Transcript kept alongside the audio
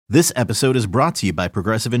This episode is brought to you by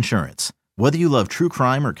Progressive Insurance. Whether you love true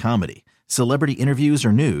crime or comedy, celebrity interviews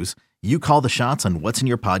or news, you call the shots on what's in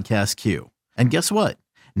your podcast queue. And guess what?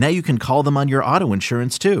 Now you can call them on your auto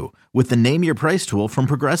insurance too with the Name Your Price tool from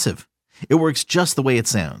Progressive. It works just the way it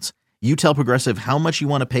sounds. You tell Progressive how much you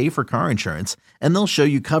want to pay for car insurance, and they'll show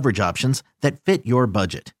you coverage options that fit your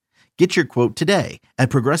budget. Get your quote today at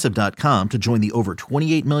Progressive.com to join the over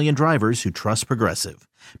 28 million drivers who trust Progressive.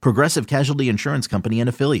 Progressive Casualty Insurance Company and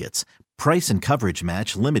Affiliates. Price and coverage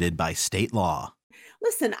match limited by state law.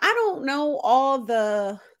 Listen, I don't know all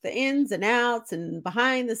the ins and outs and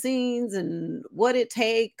behind the scenes and what it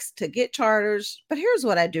takes to get charters, but here's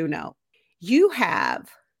what I do know. You have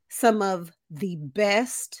some of the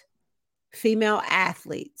best female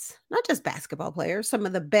athletes, not just basketball players, some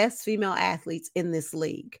of the best female athletes in this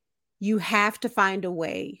league. You have to find a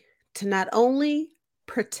way to not only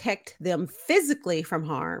protect them physically from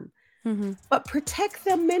harm, but protect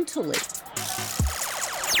them mentally.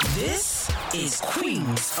 This is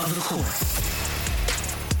Queens of the Court.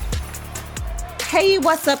 Hey,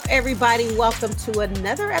 what's up, everybody? Welcome to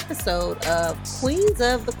another episode of Queens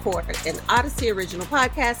of the Court, an Odyssey original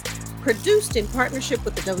podcast produced in partnership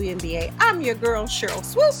with the WNBA. I'm your girl, Cheryl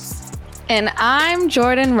Swoops. And I'm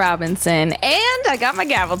Jordan Robinson, and I got my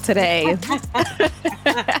gavel today.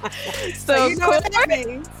 So you know what that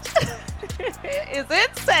means. Is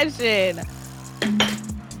in session.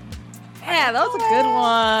 Yeah, that was a good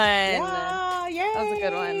one. Yeah, that was a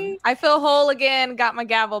good one. I feel whole again, got my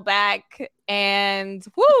gavel back, and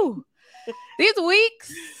whoo! These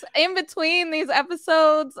weeks in between these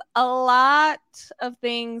episodes, a lot of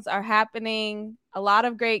things are happening. A lot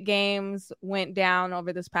of great games went down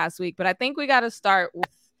over this past week, but I think we got to start with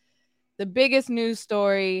the biggest news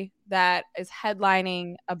story that is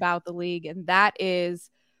headlining about the league, and that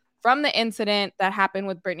is from the incident that happened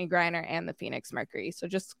with Brittney Griner and the Phoenix Mercury. So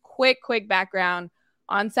just quick background.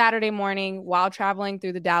 On Saturday morning, while traveling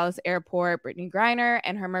through the Dallas airport, Brittney Griner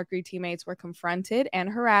and her Mercury teammates were confronted and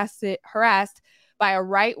harassed by a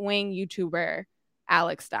right-wing YouTuber,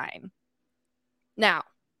 Alex Stein. Now,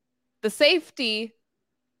 the safety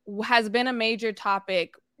has been a major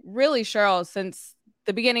topic, really, Cheryl, since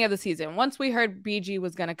the beginning of the season. Once we heard BG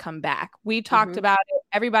was going to come back, we talked about it.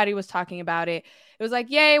 Everybody was talking about it. It was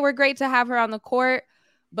like, yay, we're great to have her on the court,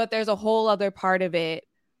 but there's a whole other part of it,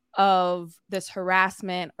 of this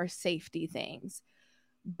harassment or safety things.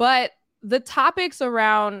 But the topics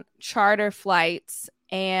around charter flights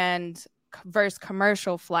and versus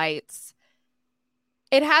commercial flights,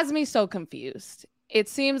 it has me so confused. It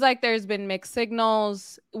seems like there's been mixed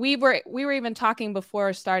signals. We were even talking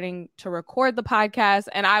before starting to record the podcast,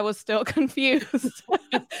 and I was still confused,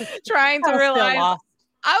 trying to realize.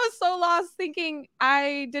 I was so lost, thinking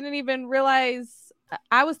I didn't even realize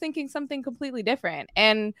I was thinking something completely different.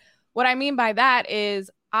 And what I mean by that is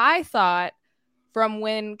I thought from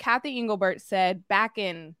when Kathy Engelbert said back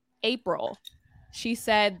in April, she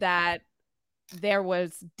said that there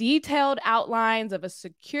was detailed outlines of a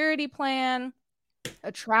security plan,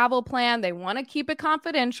 a travel plan. They want to keep it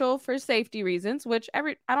confidential for safety reasons, which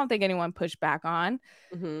I don't think anyone pushed back on.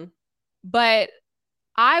 But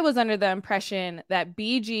I was under the impression that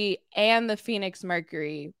BG and the Phoenix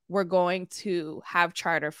Mercury were going to have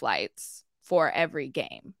charter flights for every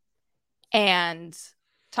game. And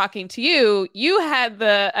talking to you, you had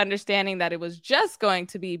the understanding that it was just going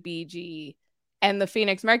to be BG and the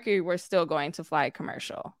Phoenix Mercury were still going to fly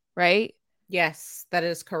commercial, right? Yes, that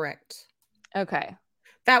is correct. Okay.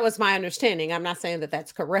 That was my understanding. I'm not saying that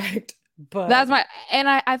that's correct. But that's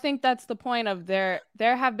I think that's the point of there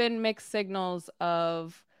have been mixed signals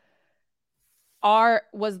of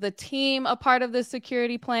was the team a part of the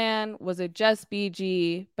security plan? Was it just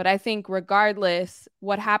BG? But I think regardless,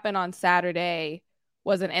 what happened on Saturday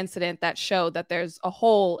was an incident that showed that there's a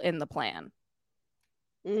hole in the plan.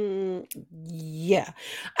 Yeah.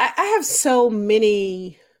 I have so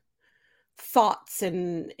many thoughts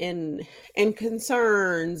and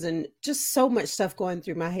concerns and just so much stuff going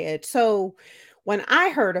through my head. So when I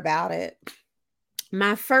heard about it,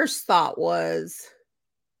 my first thought was,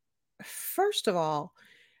 first of all,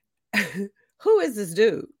 who is this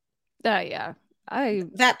dude? Yeah.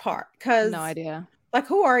 That part. Because no idea. Like,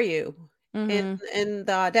 who are you? And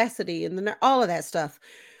the audacity and all of that stuff.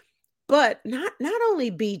 But not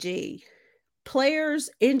only BG, players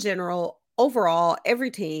in general, overall,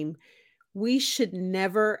 every team, we should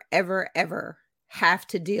never, ever, ever have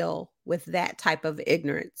to deal with that type of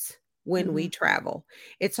ignorance when we travel.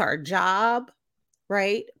 It's our job,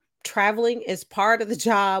 right? Traveling is part of the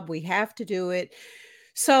job. We have to do it.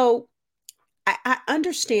 So I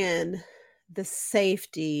understand the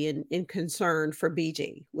safety and concern for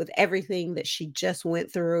BG with everything that she just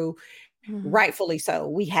went through. Rightfully so.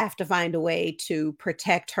 We have to find a way to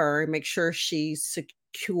protect her and make sure she's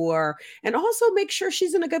secure, and also make sure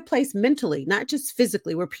she's in a good place mentally, not just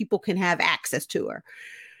physically, where people can have access to her.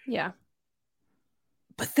 Yeah.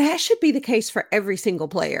 But that should be the case for every single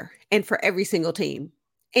player and for every single team.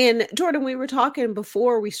 And Jordan, we were talking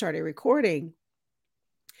before we started recording,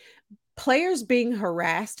 players being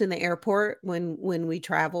harassed in the airport when we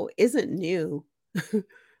travel isn't new.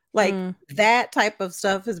 Like that type of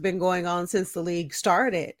stuff has been going on since the league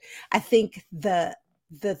started. I think the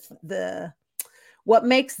what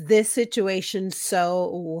makes this situation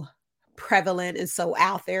so prevalent and so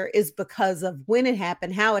out there is because of when it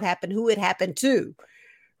happened, how it happened, who it happened to,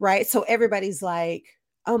 right? So everybody's like,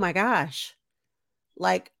 oh my gosh,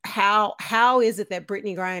 like how is it that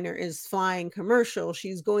Brittney Griner is flying commercial?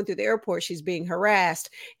 She's going through the airport, she's being harassed,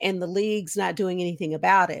 and the league's not doing anything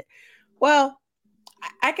about it. Well,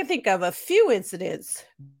 I can think of a few incidents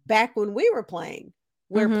back when we were playing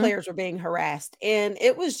where players were being harassed, and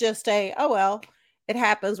it was just oh, well, it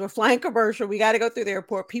happens. We're flying commercial. We got to go through the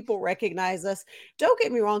airport. People recognize us. Don't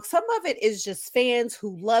get me wrong. Some of it is just fans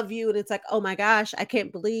who love you. And it's like, oh my gosh, I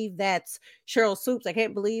can't believe that's Cheryl Swoops. I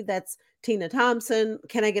can't believe that's Tina Thompson.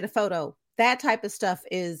 Can I get a photo? That type of stuff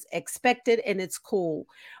is expected and it's cool.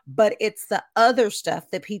 But it's the other stuff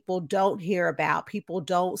that people don't hear about, people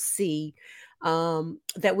don't see,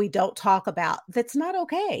 that we don't talk about. That's not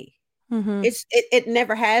okay. It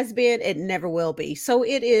never has been. It never will be. So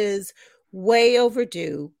it is way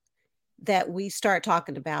overdue that we start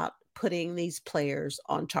talking about putting these players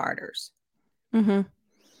on charters. And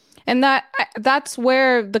that's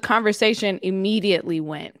where the conversation immediately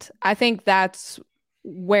went. I think that's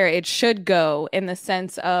where it should go, in the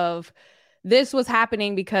sense of this was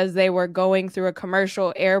happening because they were going through a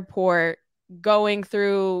commercial airport, going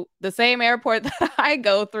through the same airport that I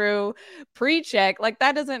go through pre-check. Like,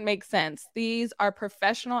 that doesn't make sense. These are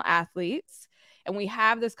professional athletes, and we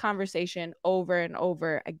have this conversation over and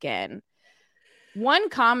over again. One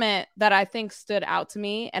comment that I think stood out to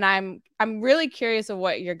me, and I'm really curious of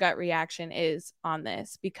what your gut reaction is on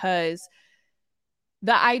this, because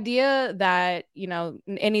the idea that, you know,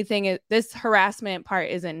 this harassment part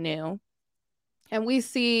isn't new. And we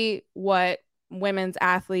see what women's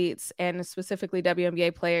athletes and specifically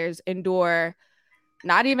WNBA players endure,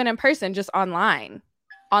 not even in person, just online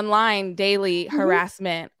daily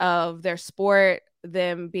harassment of their sport,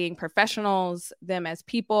 them being professionals, them as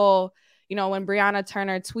people. You know, when Brianna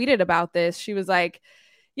Turner tweeted about this, she was like,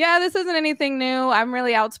 yeah, this isn't anything new. I'm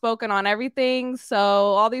really outspoken on everything. So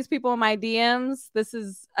all these people in my DMs, this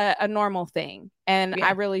is a normal thing. And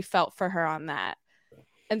I really felt for her on that.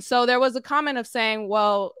 And so there was a comment of saying,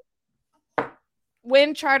 well,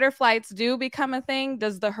 when charter flights do become a thing,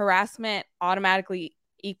 does the harassment automatically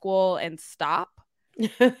equal and stop?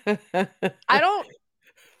 I don't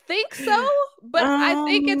think so, but I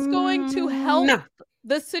think it's going to help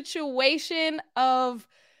the situation of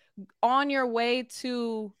on your way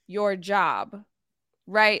to your job,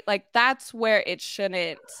 right? Like, that's where it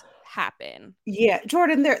shouldn't happen. Yeah,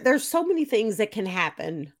 Jordan, there's so many things that can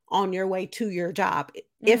happen on your way to your job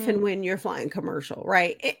if and when you're flying commercial,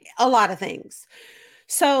 right? A lot of things.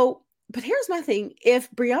 So, but here's my thing.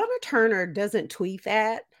 If Brianna Turner doesn't tweet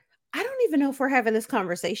that, I don't even know if we're having this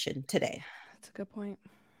conversation today. That's a good point.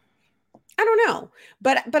 I don't know.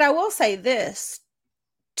 But I will say this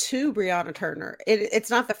to Brianna Turner. It's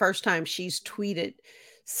not the first time she's tweeted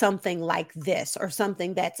something like this or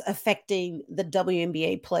something that's affecting the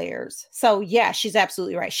WNBA players. So yeah, she's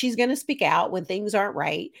absolutely right. She's going to speak out when things aren't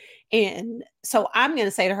right. And so I'm going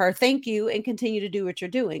to say to her, thank you, and continue to do what you're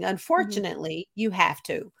doing. Unfortunately, you have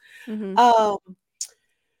to.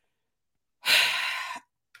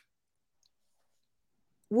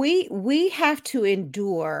 We have to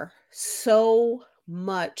endure so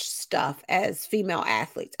much stuff as female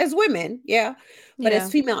athletes, as women, but as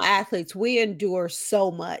female athletes, we endure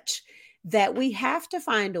so much that we have to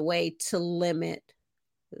find a way to limit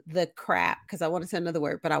the crap, because I want to say another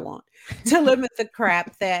word, but I won't, to limit the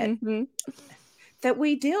crap that that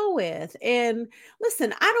we deal with. And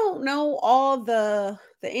listen, I don't know all the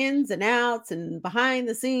ins and outs and behind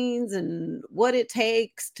the scenes and what it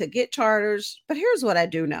takes to get charters, but here's what I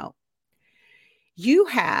do know. You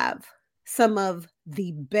have some of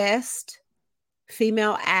the best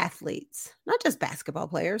female athletes, not just basketball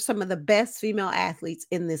players, some of the best female athletes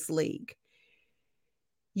in this league.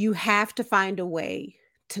 You have to find a way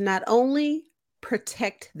to not only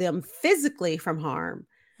protect them physically from harm,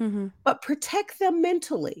 but protect them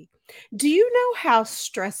mentally. Do you know how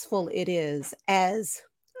stressful it is as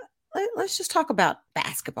let's just talk about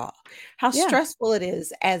basketball, how Yeah. stressful it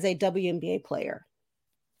is as a WNBA player.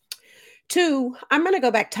 Two, I'm going to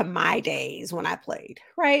go back to my days when I played,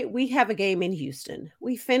 right? We have a game in Houston.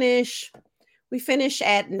 We finish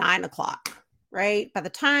at 9:00, right? By the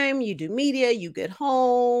time you do media, you get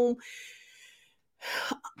home,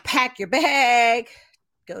 pack your bag,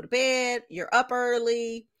 go to bed, you're up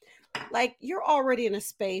early. Like you're already in a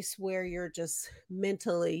space where you're just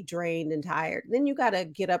mentally drained and tired. Then you got to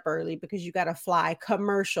get up early because you got to fly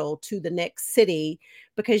commercial to the next city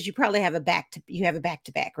because you probably have a back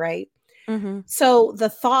to back, right? Mm-hmm. So the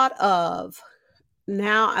thought of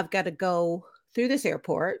now I've got to go through this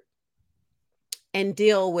airport and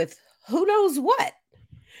deal with who knows what.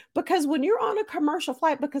 Because when you're on a commercial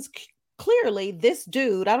flight, because clearly this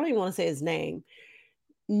dude, I don't even want to say his name,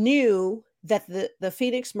 knew that the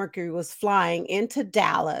Phoenix Mercury was flying into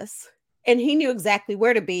Dallas and he knew exactly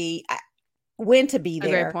where to be, when to be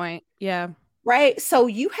there. A great point. Yeah. Right. So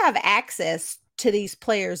you have access to these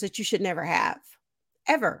players that you should never have,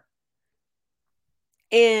 ever.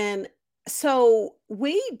 And so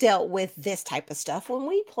we dealt with this type of stuff when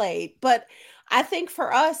we played. But I think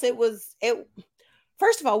for us,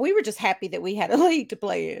 first of all, we were just happy that we had a league to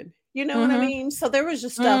play in. You know what I mean? So there was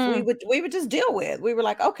just stuff we would just deal with. We were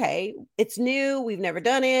like, okay, it's new. We've never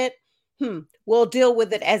done it. We'll deal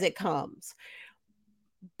with it as it comes.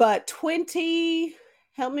 But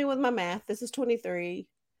help me with my math. This is 23,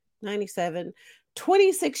 97,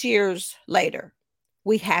 26 years later,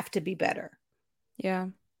 we have to be better. Yeah.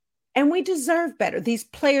 And we deserve better. These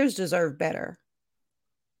players deserve better.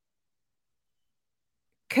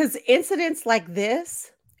 Because incidents like this,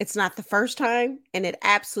 it's not the first time, and it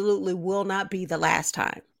absolutely will not be the last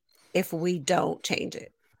time if we don't change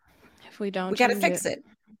it. We got to fix it.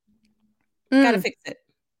 Got to fix it.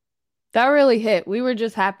 That really hit. We were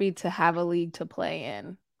just happy to have a league to play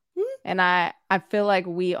in. And I feel like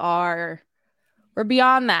we're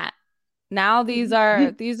beyond that. Now these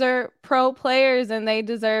are pro players and they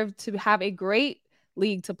deserve to have a great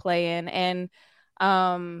league to play in. And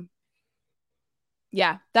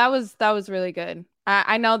yeah, that was really good.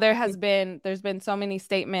 I know there's been so many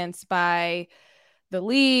statements by the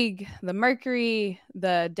league, the Mercury,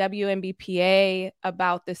 the WNBPA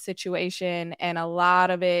about this situation, and a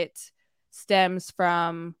lot of it stems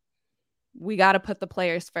from we got to put the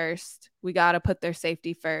players first. We got to put their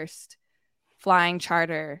safety first. Flying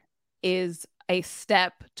charter is a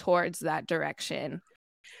step towards that direction.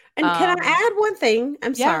 And can I add one thing?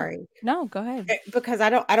 I'm sorry. No, go ahead. Because I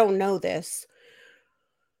don't know this.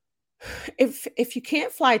 If you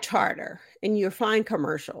can't fly charter and you're flying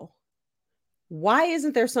commercial, why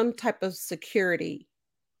isn't there some type of security?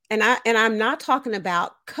 And I'm not talking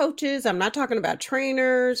about coaches, I'm not talking about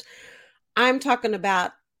trainers. I'm talking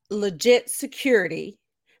about legit security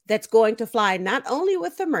that's going to fly not only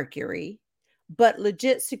with the Mercury, but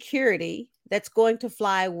legit security that's going to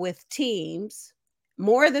fly with teams,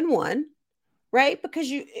 more than one, right? Because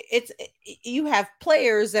you have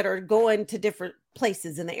players that are going to different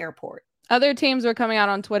places in the airport. Other teams were coming out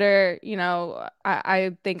on Twitter. You know,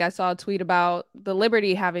 I think I saw a tweet about the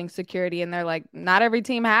Liberty having security, and they're like, not every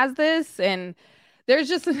team has this. And there's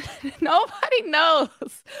just nobody knows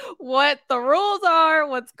what the rules are,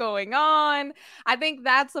 what's going on. I think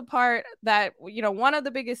that's a part that, you know, one of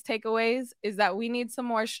the biggest takeaways is that we need some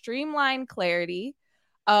more streamlined clarity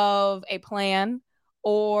of a plan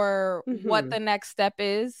or what the next step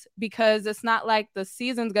is, because it's not like the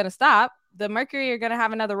season's going to stop. The Mercury are going to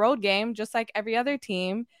have another road game, just like every other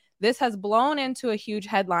team. This has blown into a huge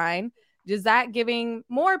headline. Is that giving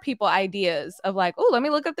more people ideas of like, oh, let me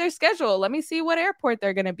look up their schedule. Let me see what airport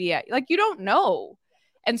they're going to be at. Like, you don't know.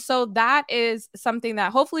 And so that is something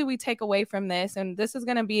that hopefully we take away from this. And this is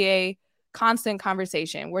going to be a constant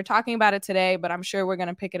conversation. We're talking about it today, but I'm sure we're going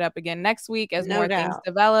to pick it up again next week as more things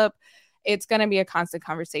develop. It's going to be a constant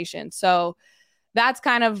conversation. So that's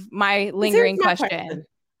kind of my lingering question.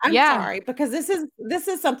 I'm sorry, because this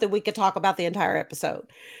is something we could talk about the entire episode.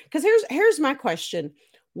 Because here's my question.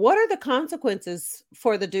 What are the consequences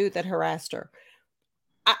for the dude that harassed her?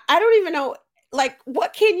 I don't even know. Like,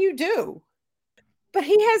 what can you do? But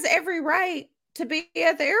he has every right to be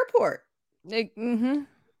at the airport. No,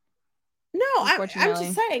 I'm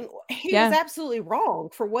just saying he was absolutely wrong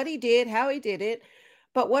for what he did, how he did it.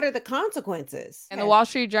 But what are the consequences? In the Wall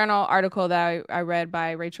Street Journal article that I read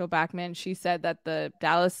by Rachel Bachman, she said that the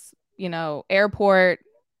Dallas, airport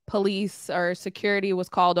police or security was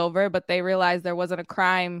called over, but they realized there wasn't a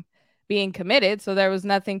crime being committed, so there was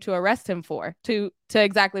nothing to arrest him for. To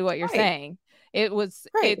exactly what you're saying, it was.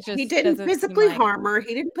 Right. It just he didn't physically harm her.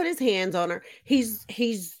 He didn't put his hands on her. He's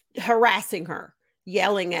harassing her.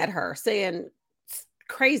 yelling at her, saying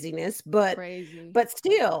craziness, Crazy. but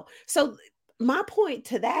still. So my point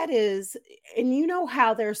to that is, and you know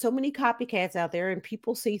how there are so many copycats out there and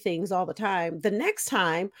people see things all the time. The next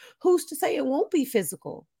time, who's to say it won't be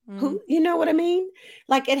physical? Who, you know what I mean?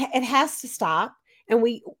 Like it has to stop, and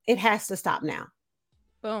it has to stop now.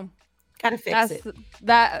 Boom. Gotta fix it.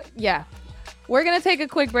 Yeah. We're gonna take a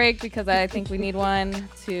quick break because I think we need one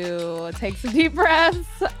to take some deep breaths.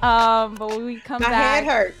 But when we come back, my head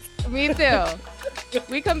hurts. Me too.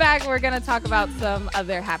 We come back, we're gonna talk about some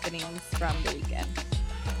other happenings from the weekend.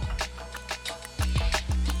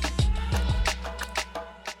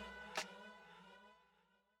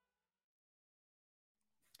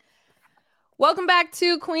 Welcome back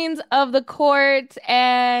to Queens of the Court,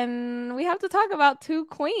 and we have to talk about two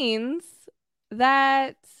queens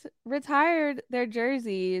that retired their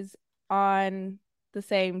jerseys on the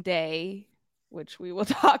same day, which we will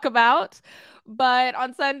talk about. But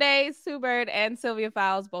on Sunday, Sue Bird and Sylvia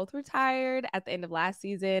Fowles both retired at the end of last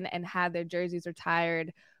season and had their jerseys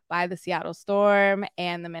retired by the Seattle Storm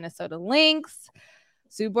and the Minnesota Lynx.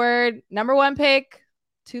 Sue Bird, number 1 pick,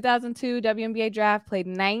 2002 WNBA draft, played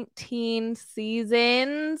 19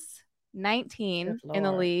 seasons, 19 in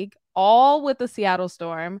the league, all with the Seattle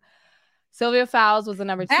Storm. Sylvia Fowles was the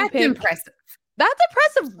number 2 pick. That's impressive. That's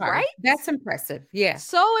impressive, right? That's impressive. Yeah.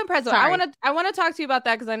 So impressive. Sorry. I want to talk to you about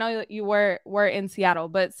that because I know that you were in Seattle.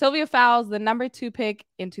 But Sylvia Fowles, the number 2 pick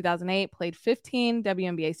in 2008, played 15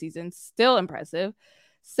 WNBA seasons. Still impressive.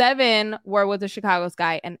 7 were with the Chicago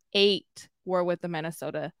Sky and 8 were with the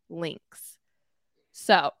Minnesota Lynx.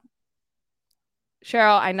 So,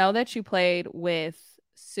 Cheryl, I know that you played with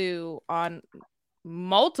Sue on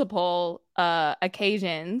multiple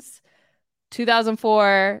occasions.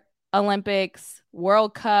 2004 Olympics,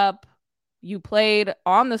 World Cup. You played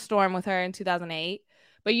on the Storm with her in 2008,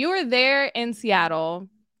 but you were there in Seattle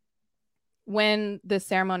when the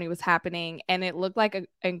ceremony was happening, and it looked like an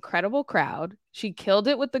incredible crowd. She killed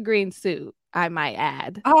it with the green suit, I might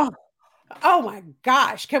add. Oh my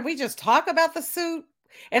gosh. Can we just talk about the suit?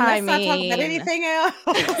 And let's not talk about anything else.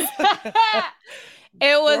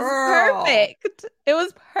 It was perfect. It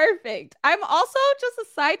was perfect. I'm also, just a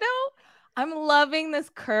side note, I'm loving this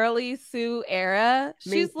curly Sue era.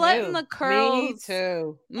 She's letting the curls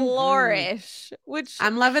flourish. Which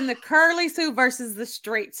I'm loving the curly Sue versus the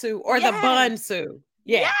straight Sue or the bun Sue.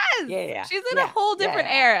 Yeah. Yes. Yeah. She's in a whole different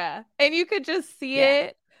era. And you could just see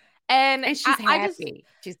it. And she's happy.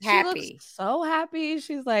 She's happy. She looks so happy.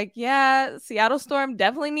 She's like, yeah, Seattle Storm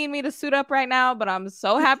definitely need me to suit up right now, but I'm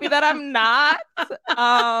so happy that I'm not.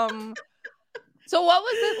 So what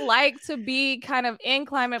was it like to be kind of in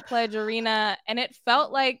Climate Pledge Arena? And it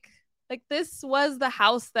felt like this was the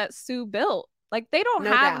house that Sue built. Like, they don't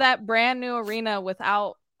have that brand new arena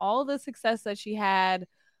without all the success that she had,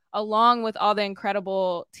 along with all the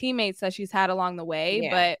incredible teammates that she's had along the way.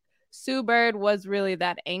 Yeah. But Sue Bird was really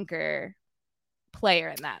that anchor player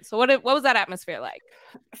in that. So what was that atmosphere like?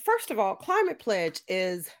 First of all, Climate Pledge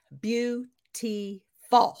is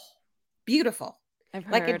beautiful. Beautiful.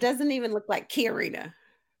 Like, it doesn't even look like Key Arena.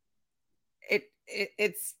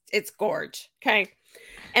 It's gorge. Okay.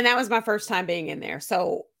 And that was my first time being in there.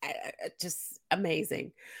 So just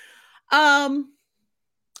amazing. All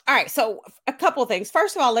right. So a couple of things.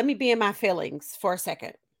 First of all, let me be in my feelings for a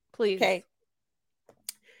second. Please. Okay.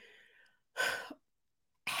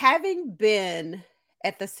 Having been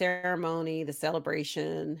at the ceremony, the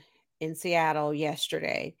celebration in Seattle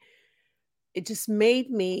yesterday, it just made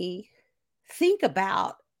me think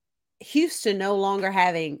about Houston no longer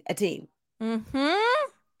having a team.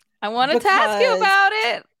 I wanted to ask you about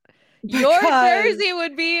it. Your jersey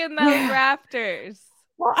would be in those rafters.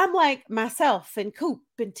 Well, I'm like myself and Coop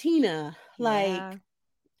and Tina, like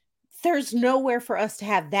there's nowhere for us to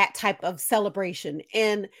have that type of celebration.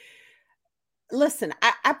 And listen,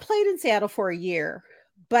 I played in Seattle for a year,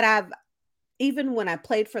 but even when I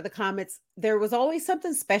played for the Comets, there was always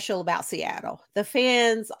something special about Seattle. The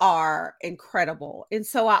fans are incredible. And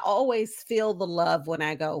so I always feel the love when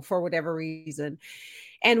I go for whatever reason.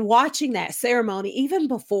 And watching that ceremony, even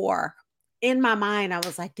before, in my mind, I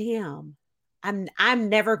was like, damn, I'm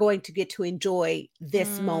never going to get to enjoy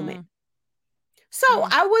this moment. So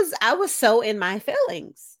I was so in my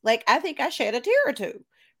feelings. Like, I think I shed a tear or two,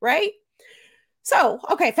 right? So,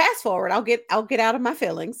 okay, fast forward. I'll get out of my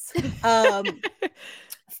feelings.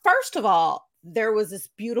 First of all, there was this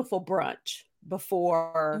beautiful brunch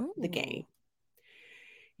before the game.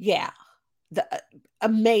 Yeah. The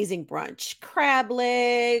amazing brunch, crab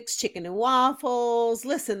legs, chicken and waffles.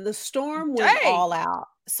 Listen, the Storm went all out.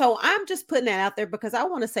 So I'm just putting that out there because I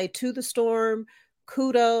want to say to the Storm,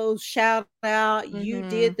 kudos, shout out. You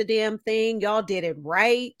did the damn thing. Y'all did it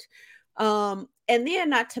right. And then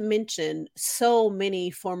not to mention so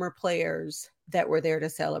many former players that were there to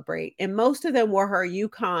celebrate. And most of them were her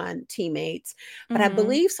UConn teammates, but I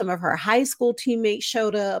believe some of her high school teammates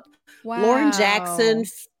showed up. Wow. Lauren Jackson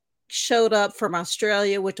showed up from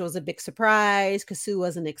Australia, which was a big surprise because Sue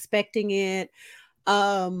wasn't expecting it.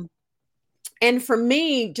 And for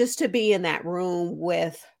me, just to be in that room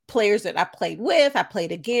with players that I played with, I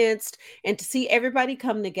played against, and to see everybody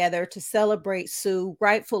come together to celebrate Sue,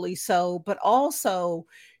 rightfully so, but also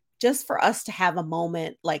just for us to have a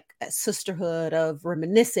moment like a sisterhood of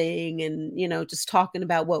reminiscing and, you know, just talking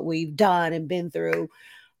about what we've done and been through.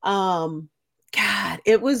 God,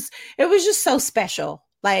 it was just so special.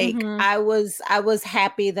 Like I was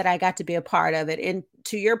happy that I got to be a part of it. And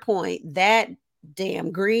to your point, that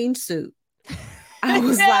damn green suit, I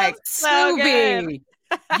was like, Subi,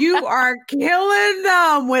 you are killing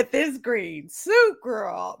them with this green suit,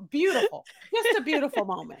 girl. Beautiful. Just a beautiful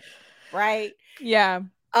moment. Right? Yeah.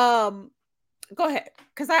 Go ahead.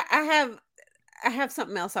 Because I have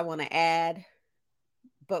something else I want to add,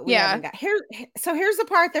 but we haven't got here. So here's the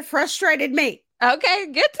part that frustrated me. Okay,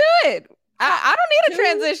 get to it. I don't need a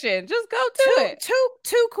transition. Just go to it.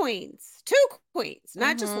 Two queens,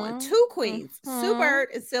 not just one, two queens, Sue Bird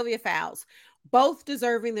and Sylvia Fowles, both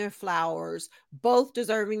deserving their flowers, both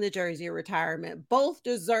deserving the jersey of retirement, both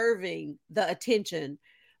deserving the attention.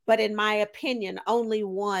 But in my opinion, only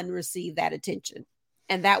one received that attention,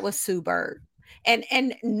 and that was Sue Bird.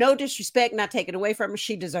 And no disrespect, not taken away from her,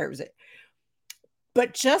 she deserves it.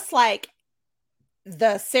 But just like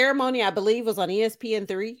the ceremony, I believe, was on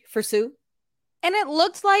ESPN3 for Sue. And it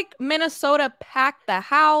looks like Minnesota packed the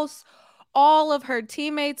house. All of her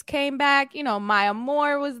teammates came back. You know, Maya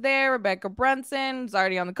Moore was there. Rebecca Brunson was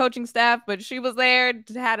already on the coaching staff, but she was there,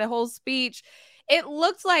 had a whole speech. It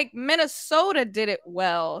looks like Minnesota did it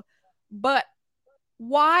well. But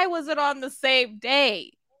why was it on the same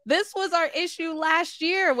day? This was our issue last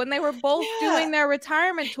year when they were both doing their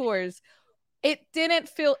retirement tours. It didn't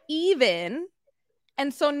feel even.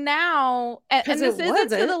 And so now, and this isn't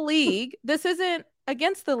to the league. This isn't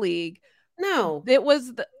against the league. No.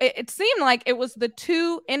 It seemed like it was the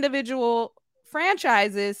two individual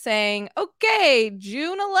franchises saying, okay,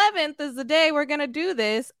 June 11th is the day we're going to do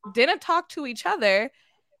this. Didn't talk to each other.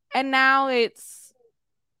 And now it's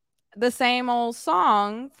the same old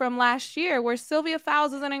song from last year where Sylvia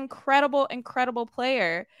Fowles is an incredible, incredible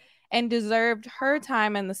player and deserved her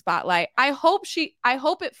time in the spotlight. I hope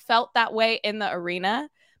it felt that way in the arena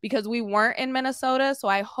because we weren't in Minnesota. So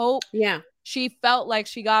I hope she felt like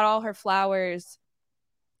she got all her flowers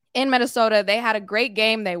in Minnesota. They had a great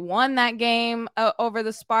game. They won that game over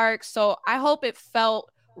the Sparks. So I hope it felt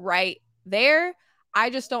right there. I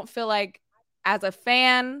just don't feel like as a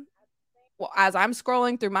fan, as I'm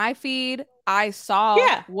scrolling through my feed, I saw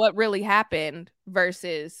what really happened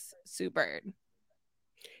versus Sue Bird.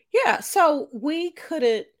 Yeah, so we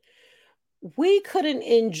couldn't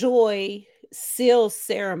enjoy Seal's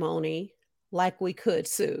ceremony like we could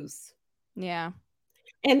Sue's. Yeah.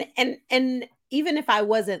 And even if I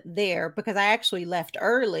wasn't there, because I actually left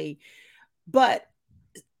early, but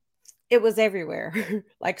it was everywhere.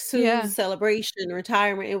 Like Sue's celebration,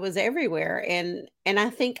 retirement, it was everywhere. And I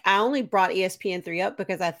think I only brought ESPN3 up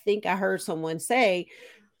because I think I heard someone say,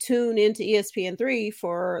 tune into ESPN3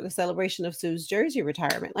 for the celebration of Sue's jersey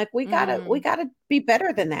retirement. Like we gotta be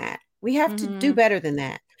better than that. We have to do better than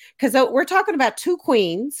that. Because we're talking about two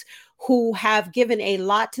queens who have given a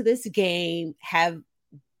lot to this game, have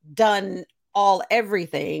done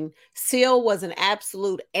everything. Seal was an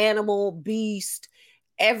absolute animal, beast,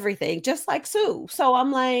 everything, just like Sue. So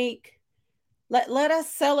I'm like, let us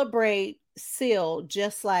celebrate Seal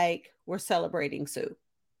just like we're celebrating Sue.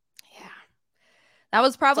 That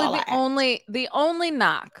was probably the only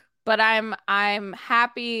knock, but I'm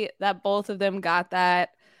happy that both of them got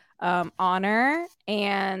that honor.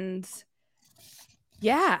 And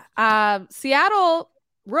Seattle,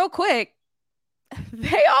 real quick,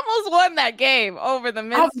 they almost won that game over the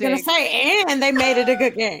Mystics. I was gonna say, and they made it a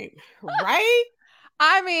good game, right?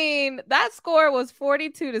 I mean, that score was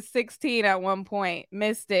 42-16 at one point,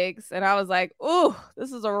 Mystics. And I was like, ooh,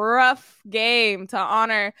 this is a rough game to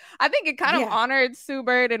honor. I think it kind of honored Sue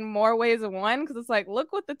Bird in more ways than one, because it's like,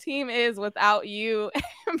 look what the team is without you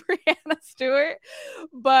and Brianna Stewart.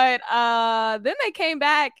 But then they came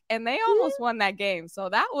back and they almost won that game. So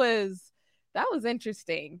that was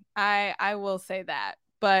interesting. I will say that.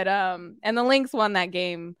 But and the Lynx won that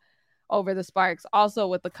game over the Sparks, also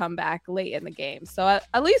with the comeback late in the game. So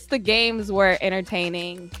at least the games were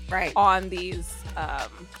entertaining, right, on these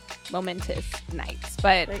momentous nights.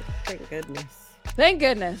 But thank goodness. Thank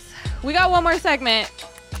goodness. We got one more segment.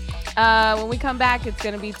 When we come back, it's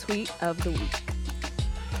going to be Tweet of the Week.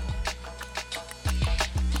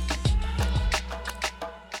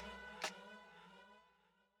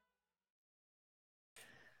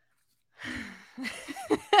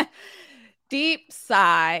 Deep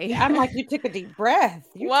sigh. I'm like, you took a deep breath.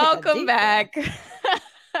 Welcome back. Because,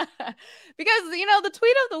 the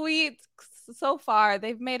tweet of the week so far,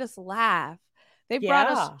 they've made us laugh. They've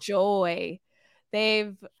brought us joy.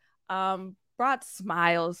 They've brought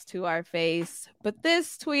smiles to our face. But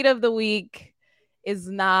this tweet of the week is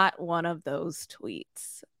not one of those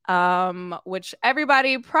tweets, which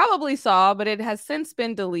everybody probably saw, but it has since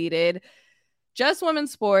been deleted. Just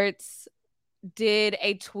Women's Sports did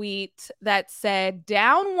a tweet that said,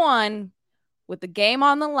 down 1 with the game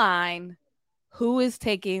on the line, who is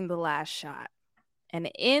taking the last shot? And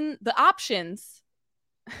in the options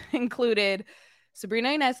included Sabrina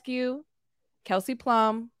Ionescu, Kelsey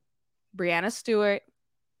Plum, Brianna Stewart,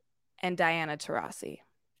 and Diana Taurasi.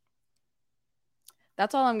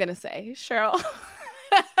 That's all I'm going to say, Cheryl.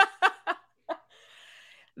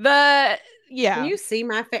 Can you see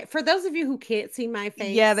my face? For those of you who can't see my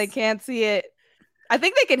face. Yeah, they can't see it. I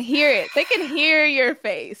think they can hear it. They can hear your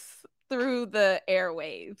face through the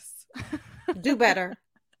airwaves. Do better.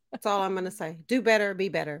 That's all I'm going to say. Do better, be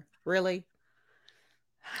better. Really?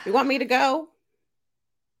 You want me to go?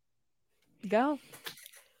 Go.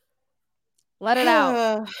 Let it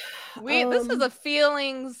out. This is a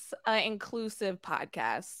feelings inclusive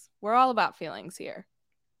podcast. We're all about feelings here.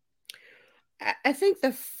 I think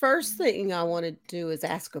the first thing I want to do is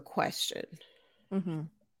ask a question. Mm-hmm.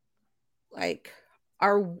 Like,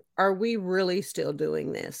 are we really still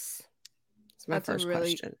doing this? That's my first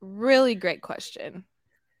question. Really great question.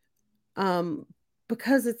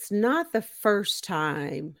 Because it's not the first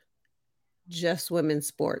time Just Women's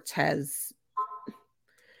Sports has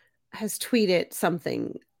tweeted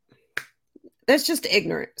something that's just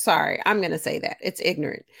ignorant. Sorry, I'm going to say that. It's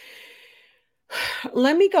ignorant.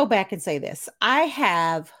 Let me go back and say this. I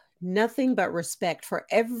have nothing but respect for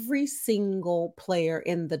every single player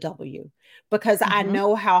in the W, because I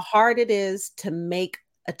know how hard it is to make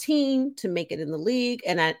a team, to make it in the league.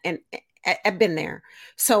 And I've been there.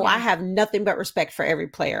 So I have nothing but respect for every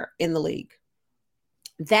player in the league.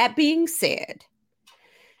 That being said,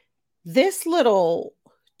 this little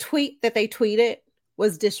tweet that they tweeted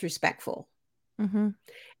was disrespectful. Mm-hmm.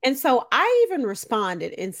 And so I even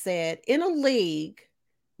responded and said, in a league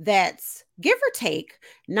that's, give or take,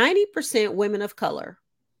 90% women of color,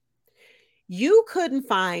 you couldn't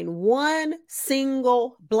find one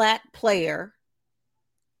single Black player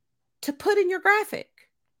to put in your graphic.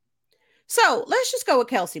 So let's just go with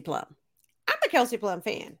Kelsey Plum. I'm a Kelsey Plum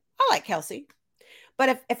fan. I like Kelsey.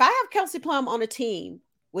 But if I have Kelsey Plum on a team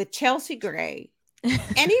with Chelsea Gray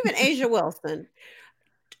and even Asia Wilson,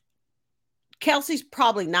 Kelsey's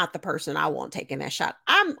probably not the person I want taking that shot.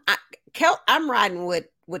 I'm riding with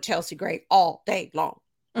Chelsea Gray all day long.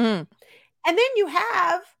 Mm. And then you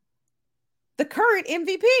have the current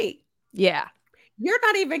MVP. Yeah. You're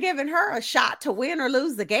not even giving her a shot to win or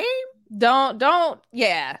lose the game. Don't.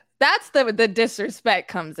 Yeah. That's the disrespect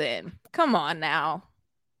comes in. Come on now.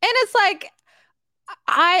 And it's like,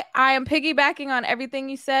 I am piggybacking on everything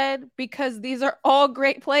you said, because these are all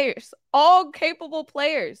great players, all capable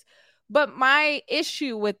players. But my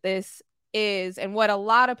issue with this is, and what a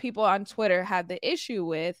lot of people on Twitter have the issue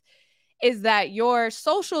with, is that your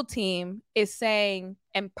social team is saying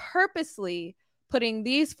and purposely putting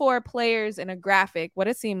these 4 players in a graphic, what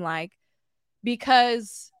it seemed like,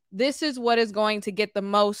 because this is what is going to get the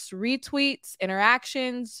most retweets,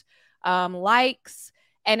 interactions, likes,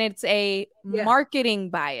 and it's a marketing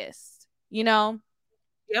bias, Yep.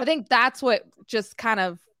 I think that's what just kind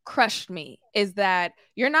of crushed me, is that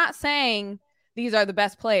you're not saying these are the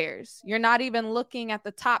best players. You're not even looking at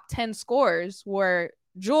the top 10 scorers, where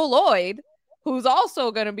Jewel Lloyd, who's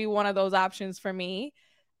also going to be one of those options for me,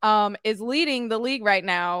 is leading the league right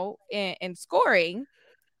now in scoring.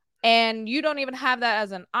 And you don't even have that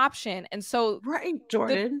as an option. And so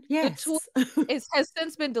Jordan, yes. The tweet has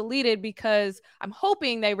since been deleted, because I'm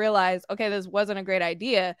hoping they realize, okay, this wasn't a great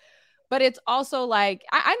idea. But it's also like,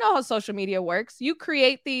 I know how social media works. You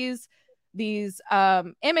create these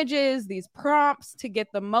images, these prompts to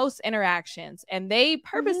get the most interactions. And they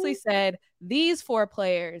purposely said these 4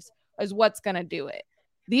 players is what's going to do it.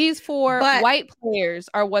 These 4 white players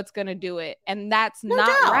are what's going to do it. And that's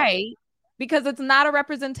not right, because it's not a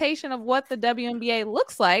representation of what the WNBA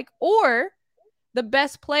looks like, or the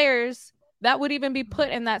best players that would even be put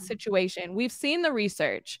in that situation. We've seen the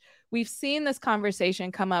research. we've seen this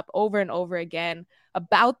conversation come up over and over again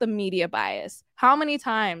about the media bias. How many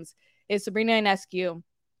times is Sabrina Ionescu,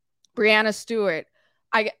 Brianna Stewart,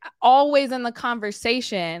 always in the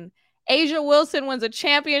conversation? Asia Wilson wins a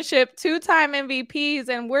championship, 2-time MVPs,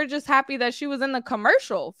 and we're just happy that she was in the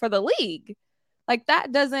commercial for the league. Like,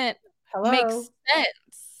 that doesn't make sense.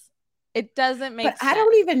 It doesn't make sense. I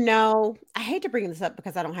don't even know. I hate to bring this up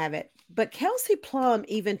because I don't have it, but Kelsey Plum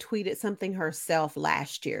even tweeted something herself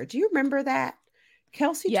last year. Do you remember that?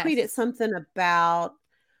 Kelsey tweeted something about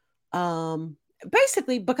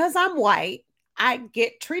basically, because I'm white, I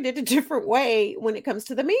get treated a different way when it comes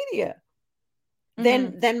to the media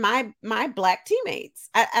than my Black teammates.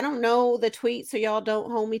 I don't know the tweet, so y'all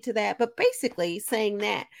don't hold me to that. But basically saying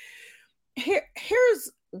that.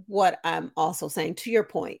 Here's what I'm also saying to your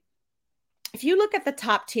point. If you look at the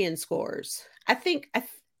top 10 scores, I think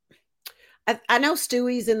I know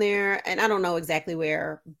Stewie's in there, and I don't know exactly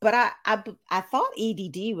where, but I thought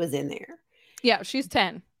EDD was in there. Yeah, she's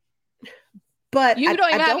 10. But you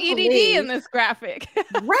don't even have EDD in this graphic,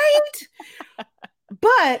 right?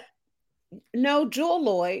 But no Jewel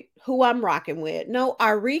Lloyd, who I'm rocking with. No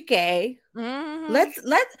Arike. Mm-hmm. Let's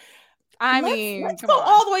go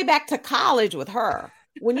all the way back to college with her.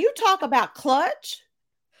 When you talk about clutch,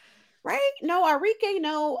 right? No Arike,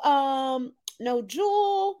 no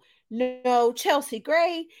Jewel, no Chelsea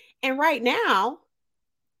Gray. And right now,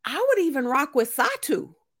 I would even rock with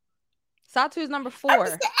Satu. Satu's number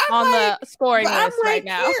 4 on the scoring list right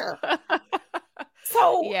now.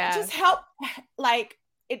 So just help, like,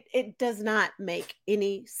 it does not make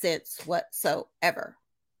any sense whatsoever.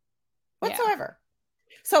 Yeah.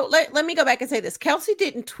 So let me go back and say this. Kelsey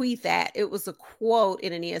didn't tweet that. It was a quote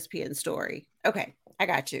in an ESPN story. Okay, I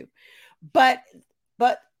got you. But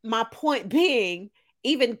my point being,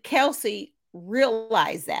 even Kelsey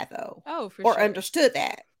realized that, though. Oh, for or sure. Understood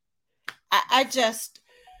that.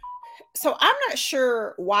 So I'm not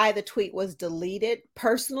sure why the tweet was deleted.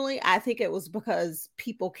 Personally, I think it was because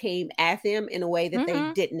people came at them in a way that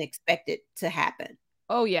they didn't expect it to happen.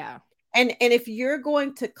 Oh, yeah. And if you're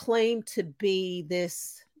going to claim to be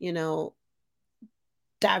this,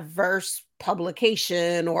 diverse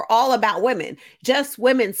publication or all about women, just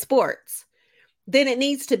women's sports, then it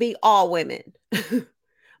needs to be all women.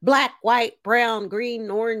 Black, white, brown, green,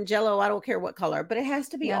 orange, yellow, I don't care what color, but it has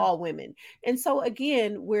to be all women. And so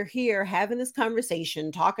again, we're here having this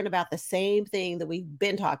conversation, talking about the same thing that we've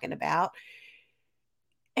been talking about.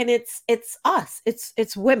 And it's us,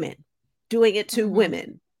 it's women doing it to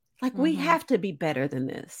women. Like, we have to be better than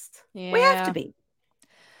this. Yeah. We have to be.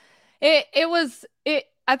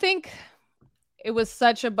 I think it was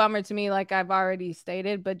such a bummer to me, like I've already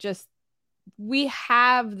stated, but just, we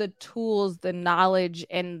have the tools, the knowledge,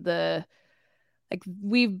 and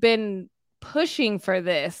we've been pushing for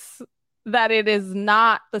this, that it is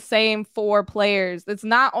not the same 4 players. It's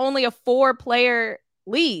not only a 4-player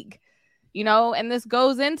league, and this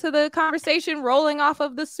goes into the conversation rolling off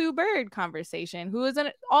of the Sue Bird conversation,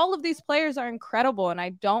 all of these players are incredible. And I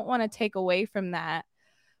don't want to take away from that,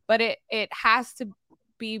 but it has to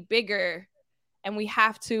be bigger, and we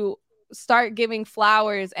have to start giving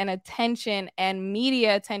flowers and attention and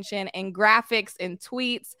media attention and graphics and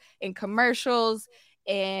tweets and commercials.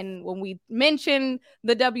 And when we mention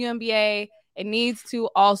the WNBA, it needs to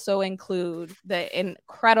also include the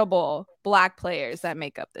incredible Black players that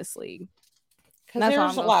make up this league. Because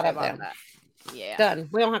there's a lot of them. Yeah. Done.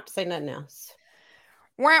 We don't have to say nothing else.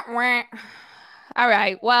 Wah, wah. All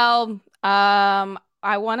right. Well, I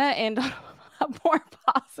want to end on a more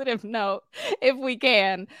positive note if we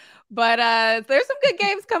can. But there's some good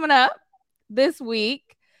games coming up this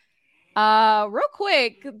week. Real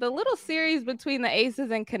quick, the little series between the Aces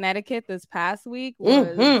and Connecticut this past week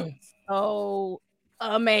was so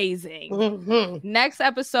amazing. Next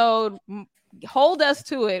episode, hold us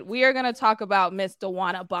to it. We are going to talk about Miss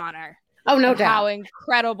DeWanna Bonner. Oh, no doubt. How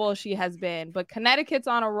incredible she has been. But Connecticut's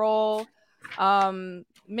on a roll.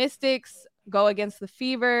 Mystics go against the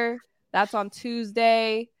Fever. That's on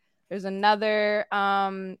Tuesday. There's another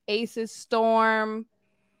Aces Storm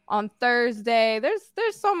on Thursday.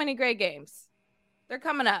 There's so many great games. They're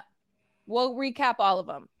coming up. We'll recap all of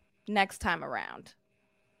them next time around.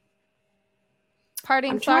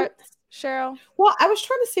 Parting thoughts, Cheryl? Well, I was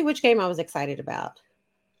trying to see which game I was excited about.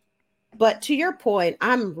 But to your point,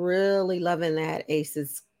 I'm really loving that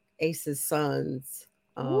Aces Suns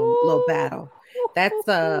little battle. That's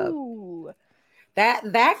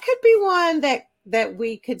that could be one that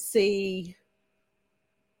we could see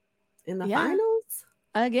in the finals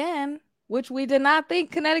again. which we did not think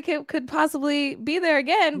Connecticut could possibly be there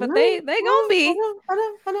again, but they gonna be.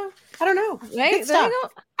 I don't know.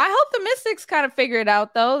 I hope the Mystics kind of figure it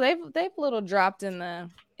out though. They've little dropped in the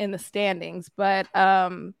standings, but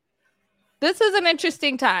this is an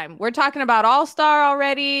interesting time. We're talking about All-Star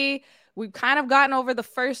already. We've kind of gotten over the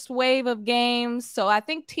first wave of games, so I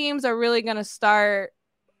think teams are really gonna start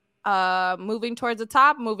moving towards the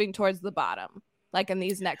top, moving towards the bottom, like in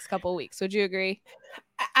these next couple of weeks. Would you agree?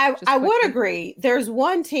 I would agree. There's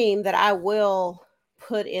one team that I will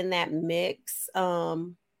put in that mix.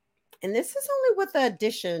 And this is only with the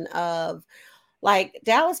addition of like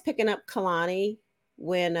Dallas picking up Kalani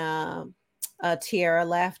when Tierra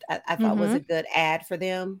left. I thought was a good ad for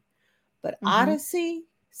them. But Odyssey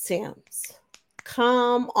Sims,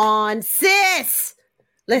 come on, sis.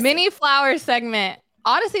 Listen. Mini flower segment.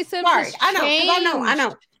 Odyssey Sims. Sorry, I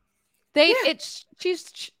know.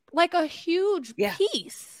 She's like a huge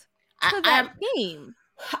piece to that team.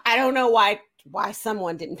 I don't know why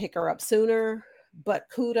someone didn't pick her up sooner, but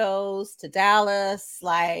kudos to Dallas.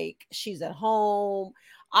 Like, she's at home.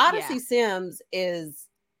 Odyssey Sims is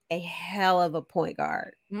a hell of a point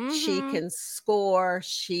guard. She can score,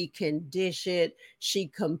 she can dish it, she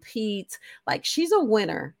competes. Like, she's a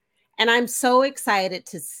winner. And I'm so excited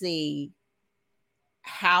to see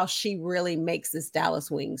how she really makes this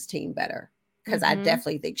Dallas Wings team better. Because I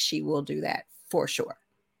definitely think she will do that for sure.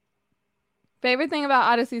 Favorite thing about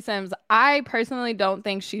Odyssey Sims, I personally don't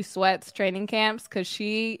think she sweats training camps because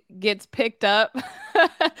she gets picked up.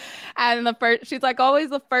 And she's like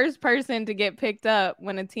always the first person to get picked up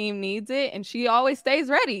when a team needs it. And she always stays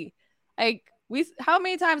ready. Like, how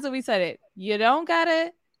many times have we said it? You don't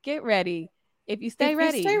gotta get ready if you stay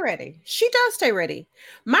ready. Stay ready. She does stay ready.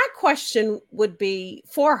 My question would be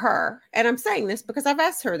for her, and I'm saying this because I've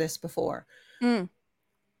asked her this before.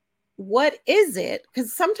 What is it?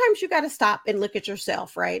 Because sometimes you got to stop and look at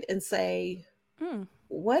yourself, right? And say,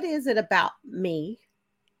 what is it about me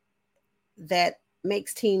that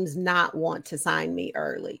makes teams not want to sign me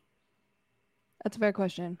early? That's a fair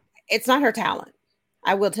question. It's not her talent.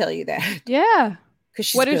 I will tell you that. Yeah.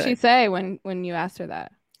 What did good. she say when you asked her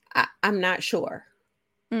that? I'm not sure.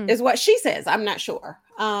 Is what she says. I'm not sure.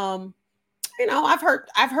 I've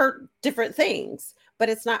heard different things, but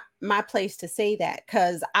it's not my place to say that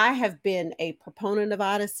because I have been a proponent of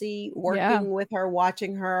Odyssey, working with her,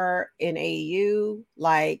 watching her in AAU,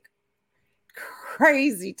 like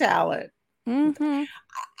crazy talent. I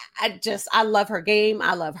love her game.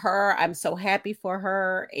 I love her. I'm so happy for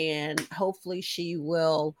her. And hopefully she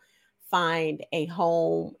will find a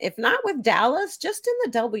home, if not with Dallas, just in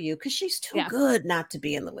the W, because she's too good not to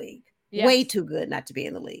be in the league. Way too good not to be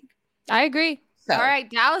in the league. I agree. So. All right,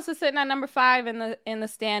 Dallas is sitting at number 5 in the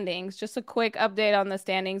standings. Just a quick update on the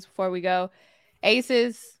standings before we go.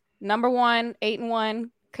 Aces, number 1, 8-1.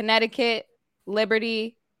 Connecticut,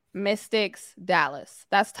 Liberty, Mystics, Dallas.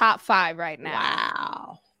 That's top 5 right now.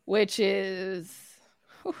 Wow. Which is...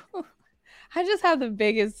 I just have the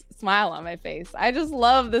biggest smile on my face. I just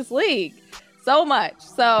love this league so much.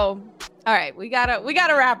 So, all right, we gotta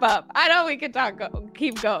wrap up. I know we can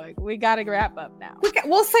keep going. We gotta wrap up now.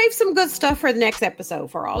 We'll save some good stuff for the next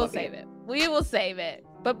episode for all of you. We'll save it. We will save it.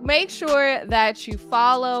 But make sure that you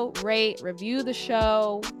follow, rate, review the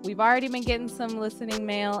show. We've already been getting some listening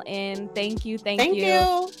mail in. Thank you. Thank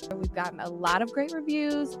you. We've gotten a lot of great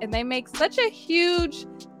reviews, and they make such a huge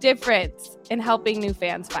difference in helping new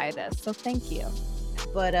fans find us. So thank you.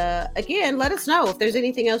 But again, let us know if there's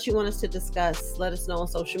anything else you want us to discuss. Let us know on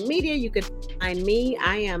social media. You can find me.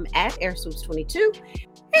 I am at AirSwoops22.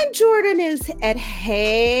 And Jordan is at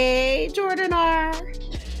Hey Jordan R.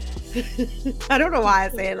 I don't know why I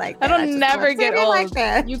say it like that. I don't never get old. Like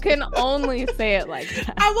that. You can only say it like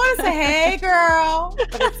that. I want to say, hey, girl.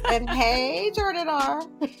 But it's been, hey, Jordan R.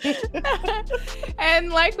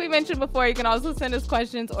 And like we mentioned before, you can also send us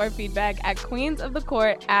questions or feedback at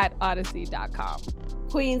queensofthecourt@odyssey.com.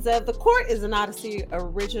 Queens of the Court is an Odyssey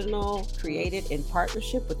original created in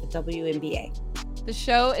partnership with the WNBA. The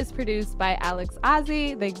show is produced by Alex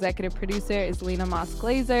Ozzie. The executive producer is Lena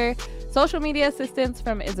Moss-Glazer. Social media assistance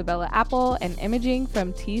from Isabella Apple and imaging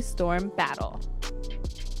from T-Storm Battle.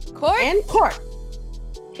 Court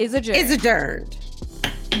is adjourned.